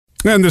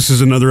And this is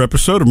another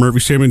episode of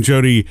Murphy, Sam, and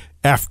Jody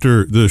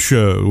After the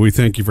Show. We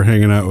thank you for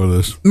hanging out with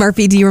us.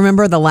 Murphy, do you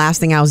remember the last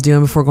thing I was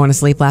doing before going to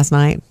sleep last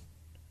night?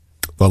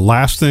 The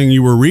last thing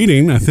you were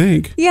reading, I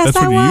think. Yes,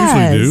 That's what you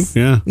usually do.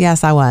 Yeah.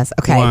 Yes, I was.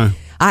 Okay. Why?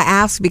 I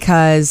asked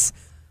because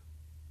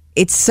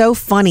it's so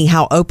funny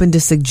how open to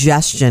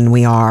suggestion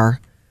we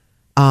are.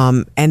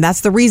 And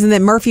that's the reason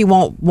that Murphy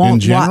won't in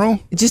general?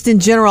 just in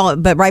general,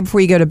 but right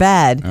before you go to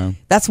bed. Oh.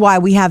 That's why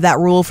we have that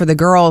rule for the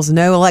girls,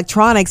 no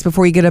electronics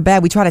before you go to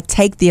bed. We try to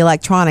take the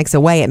electronics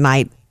away at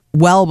night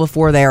well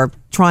before they're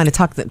trying to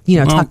tuck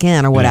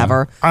in or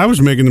whatever. I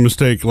was making the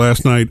mistake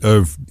last night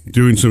of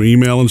doing some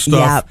email and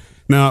stuff. Yep.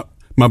 Now,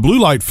 my blue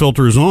light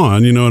filter is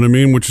on, you know what I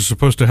mean, which is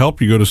supposed to help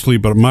you go to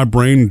sleep, but my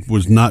brain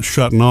was not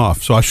shutting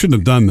off, so I shouldn't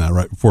have done that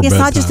right before bedtime. It's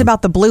not just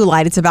about the blue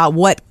light. It's about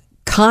what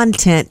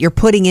content you're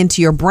putting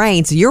into your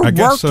brain. So you're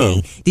working.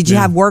 So. Did you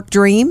have work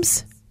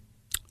dreams?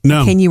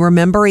 No. Can you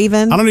remember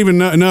even? I don't even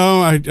know.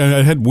 No, I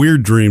had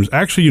weird dreams.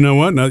 Actually, you know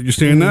what? Now that you're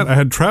saying that, I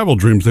had travel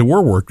dreams. They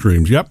were work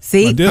dreams. Yep.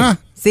 See? I did.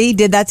 See,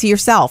 did that to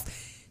yourself.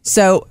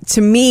 So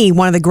to me,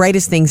 one of the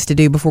greatest things to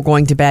do before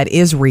going to bed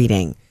is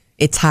reading.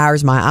 It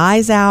tires my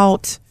eyes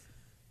out.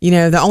 You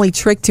know, the only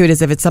trick to it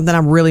is if it's something I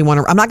really want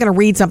to. I'm not going to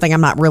read something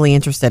I'm not really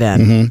interested in.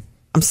 Mm-hmm.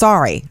 I'm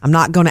sorry. I'm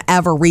not going to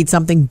ever read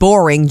something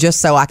boring just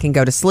so I can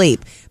go to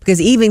sleep.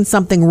 Because even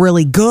something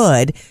really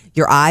good,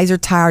 your eyes are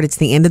tired. It's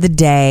the end of the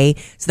day.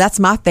 So that's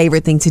my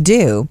favorite thing to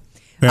do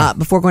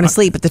before going to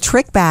sleep. But the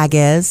trick bag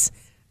is,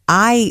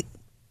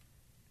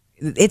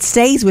 it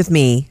stays with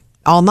me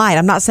all night.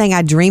 I'm not saying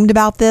I dreamed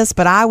about this,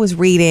 but I'm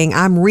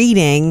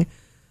reading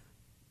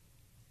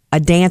A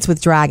Dance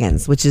with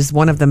Dragons, which is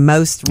one of the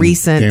most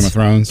recent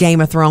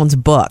Game of Thrones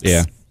books.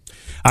 Yeah.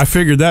 I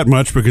figured that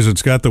much because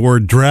it's got the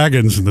word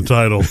dragons in the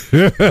title.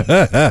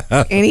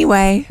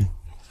 Anyway,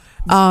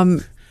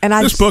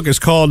 this book is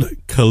called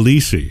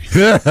Khaleesi.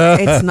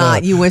 It's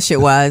not. You wish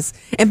it was.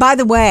 And by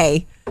the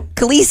way,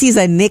 Khaleesi's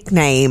a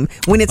nickname.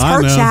 When it's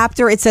her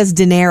chapter, it says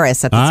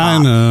Daenerys at the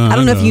top. I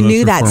don't know if you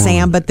knew that,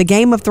 Sam, but the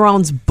Game of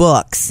Thrones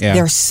books,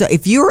 they're so.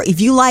 If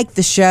you like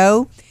the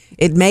show,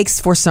 it makes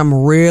for some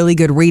really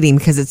good reading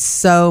because it's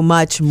so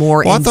much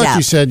more in-depth. I thought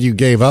you said you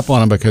gave up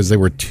on them because they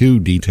were too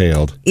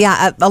detailed.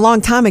 Yeah, a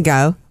long time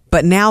ago.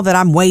 But now that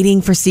I'm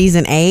waiting for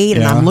season 8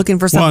 and I'm looking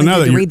for something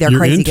good to read, they're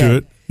crazy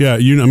good. Yeah,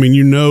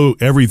 you know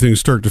everything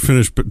start to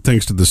finish, but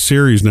thanks to the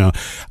series now.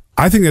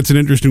 I think that's an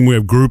interesting way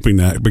of grouping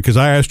that because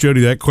I asked Jody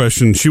that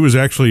question. She was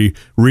actually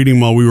reading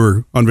while we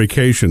were on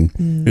vacation,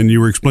 and you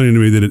were explaining to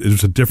me that it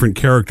was a different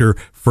character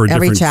for a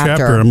different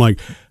chapter. I'm like,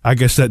 I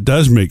guess that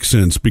does make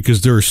sense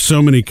because there are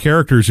so many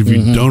characters. If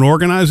you don't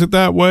organize it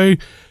that way,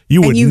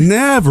 you would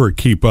never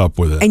keep up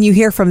with it. And you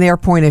hear from their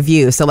point of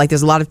view. So, like,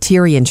 there's a lot of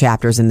Tyrion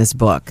chapters in this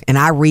book, and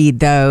I read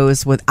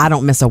those I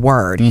don't miss a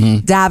word.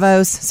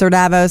 Sir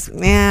Davos,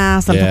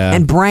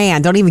 and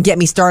Bran. Don't even get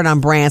me started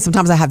on Bran.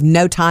 Sometimes I have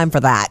no time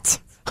for that.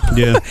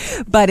 Yeah.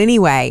 But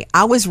anyway,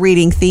 I was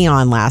reading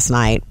Theon last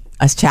night,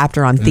 a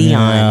chapter on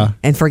Theon.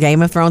 And for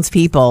Game of Thrones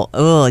people,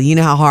 you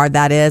know how hard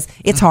that is?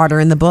 It's harder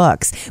in the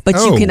books. But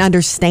you can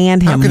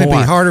understand him more. How can it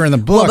be harder in the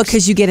books? Well,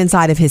 because you get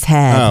inside of his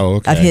head,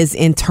 of his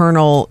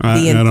internal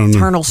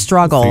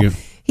struggle.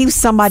 He was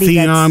somebody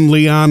Theon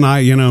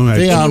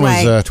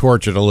was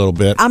tortured a little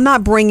bit. I'm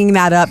not bringing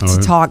that up to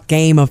talk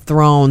Game of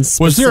Thrones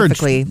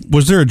specifically.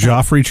 Was there a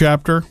Joffrey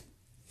chapter?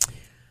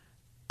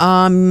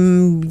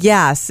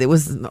 Yes, it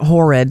was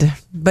horrid,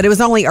 but it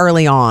was only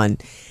early on.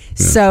 Yeah.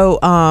 So,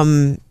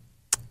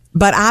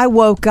 but I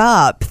woke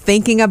up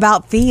thinking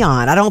about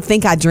Theon. I don't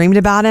think I dreamed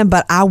about him,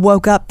 but I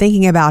woke up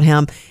thinking about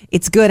him.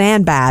 It's good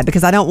and bad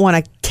because I don't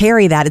want to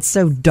carry that. It's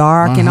so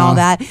dark and all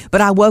that.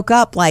 But I woke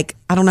up like,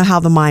 I don't know how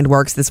the mind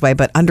works this way,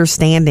 but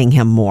understanding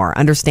him more,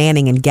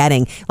 understanding and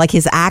getting like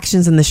his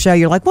actions in the show.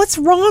 You're like, what's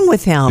wrong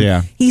with him?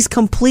 Yeah. He's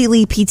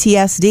completely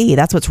PTSD.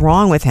 That's what's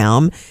wrong with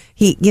him.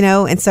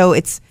 And so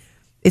it's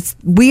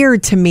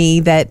weird to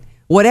me that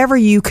whatever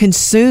you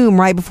consume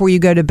right before you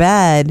go to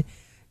bed,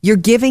 you're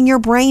giving your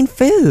brain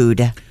food.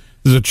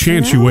 There's a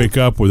chance you wake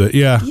up with it.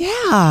 Yeah.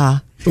 Yeah.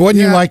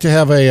 Wouldn't you like to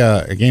have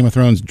a Game of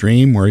Thrones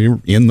dream where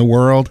you're in the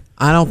world?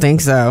 I don't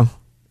think so.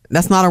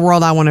 That's not a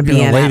world I want to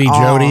be in. Lady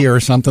Jody or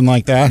something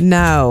like that?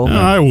 No.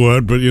 I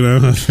would, but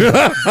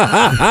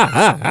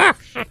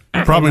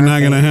probably not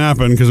going to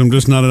happen because I'm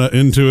just not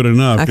into it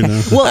enough.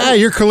 Okay. Well,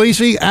 you're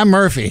Khaleesi, I'm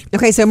Murphy.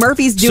 Okay, so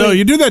Murphy's doing... So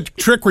you do that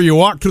trick where you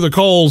walk to the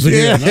coals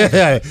again.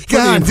 Yeah.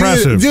 God,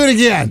 impressive. Do it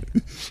again.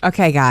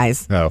 Okay,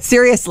 guys. Oh.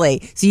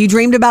 Seriously. So you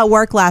dreamed about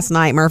work last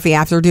night, Murphy,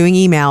 after doing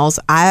emails.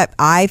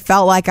 I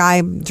felt like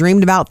I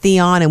dreamed about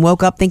Theon and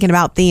woke up thinking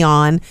about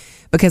Theon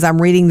because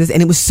I'm reading this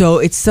and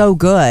it's so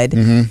good.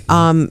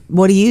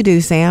 What do you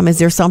do, Sam? Is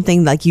there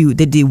something like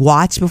did you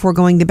watch before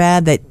going to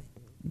bed that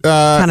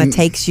kind of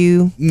takes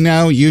you?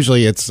 No,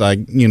 usually it's like,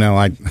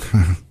 I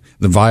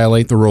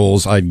violate the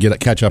rules. I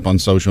catch up on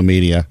social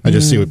media. I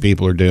just see what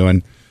people are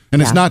doing.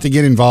 And it's not to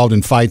get involved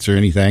in fights or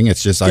anything.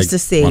 It's just I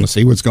want to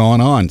see what's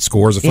going on.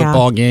 Scores of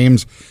football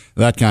games,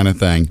 that kind of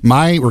thing.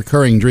 My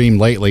recurring dream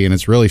lately, and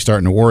it's really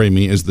starting to worry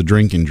me, is the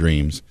drinking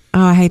dreams. Oh,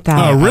 I hate that.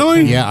 Oh,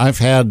 really? Yeah, I've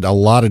had a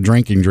lot of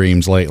drinking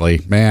dreams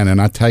lately, man,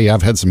 and I tell you,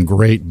 I've had some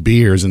great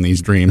beers in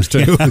these dreams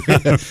too.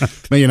 But,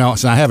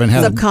 so I haven't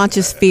had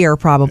subconscious fear,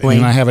 probably.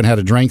 And I haven't had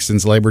a drink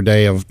since Labor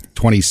Day of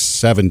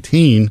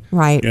 2017.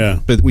 Right. Yeah.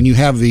 But when you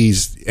have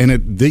these,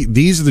 and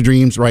these are the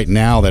dreams right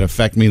now that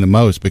affect me the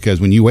most, because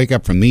when you wake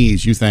up from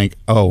these, you think,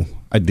 "Oh,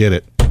 I did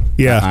it.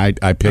 Yeah,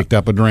 I picked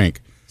up a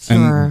drink."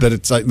 Sure. But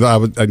it's like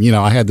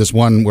I had this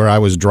one where I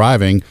was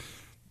driving.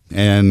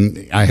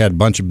 And I had a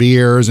bunch of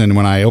beers, and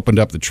when I opened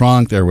up the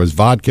trunk, there was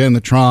vodka in the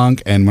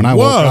trunk. And when I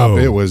woke up,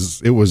 it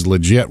was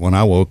legit. When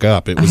I woke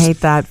up, I hate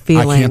that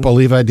feeling. I can't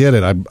believe I did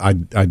it.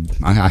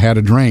 I had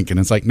a drink, and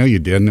it's like, no, you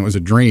didn't. It was a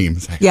dream.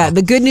 Like, yeah,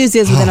 the good news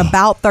is within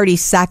about 30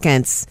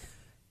 seconds,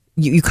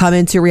 you come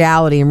into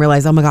reality and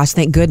realize, oh my gosh,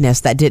 thank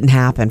goodness that didn't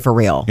happen for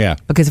real. Yeah.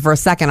 Because for a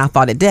second, I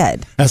thought it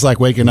did. That's like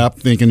waking up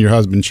thinking your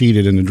husband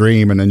cheated in a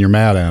dream, and then you're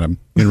mad at him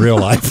in real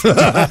life.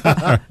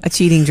 A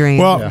cheating dream.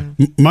 Well,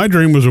 my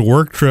dream was a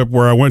work trip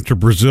where I went to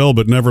Brazil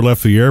but never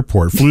left the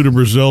airport. Flew to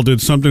Brazil,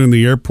 did something in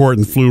the airport,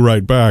 and flew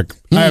right back.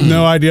 I have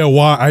no idea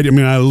why. I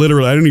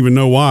didn't even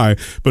know why,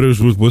 but it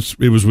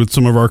was with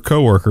some of our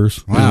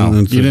coworkers. Wow.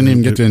 You didn't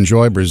even get to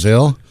enjoy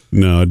Brazil?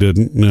 No, I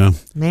didn't. No.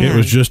 Man. It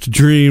was just a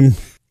dream.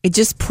 It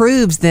just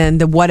proves then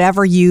that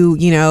whatever you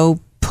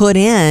put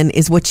in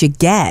is what you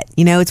get.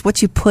 It's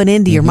what you put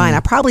into your mind.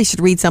 I probably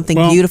should read something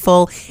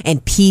beautiful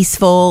and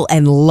peaceful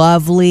and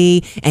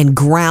lovely and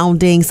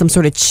grounding, some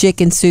sort of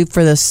chicken soup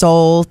for the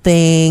soul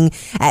thing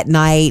at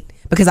night,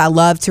 because I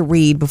love to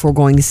read before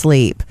going to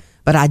sleep,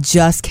 but I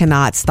just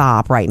cannot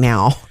stop right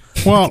now.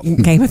 Well,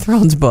 Game of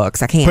Thrones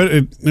books, I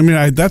can't.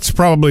 But that's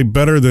probably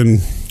better than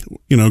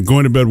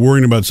going to bed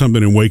worrying about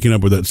something and waking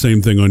up with that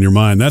same thing on your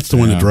mind. That's the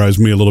one that drives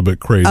me a little bit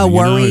crazy. Oh,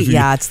 worry?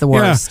 It's the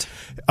worst.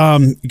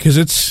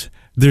 Because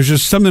there's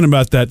just something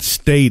about that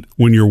state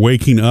when you're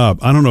waking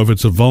up. I don't know if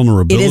it's a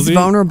vulnerability. It is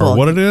vulnerable. Or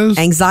what it is.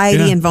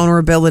 Anxiety and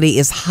vulnerability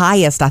is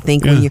highest, I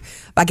think, when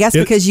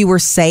because you were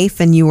safe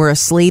and you were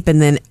asleep,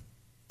 and then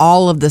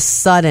all of the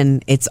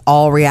sudden it's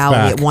all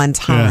reality at one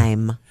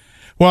time. Yeah.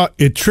 Well,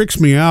 it tricks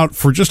me out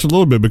for just a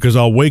little bit, because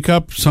I'll wake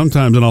up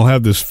sometimes and I'll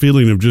have this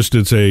feeling of just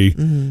it's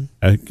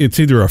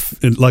either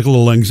like a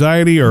little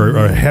anxiety or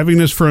a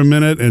heaviness for a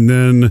minute, and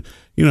then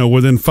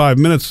within 5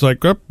 minutes it's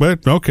like,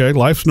 okay,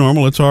 life's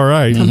normal, it's all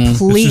right.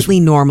 Completely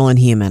normal and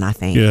human, I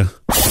think. Yeah.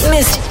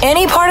 Missed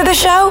any part of the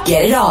show?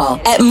 Get it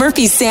all at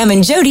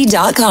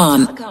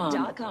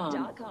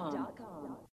murphysamandjody.com.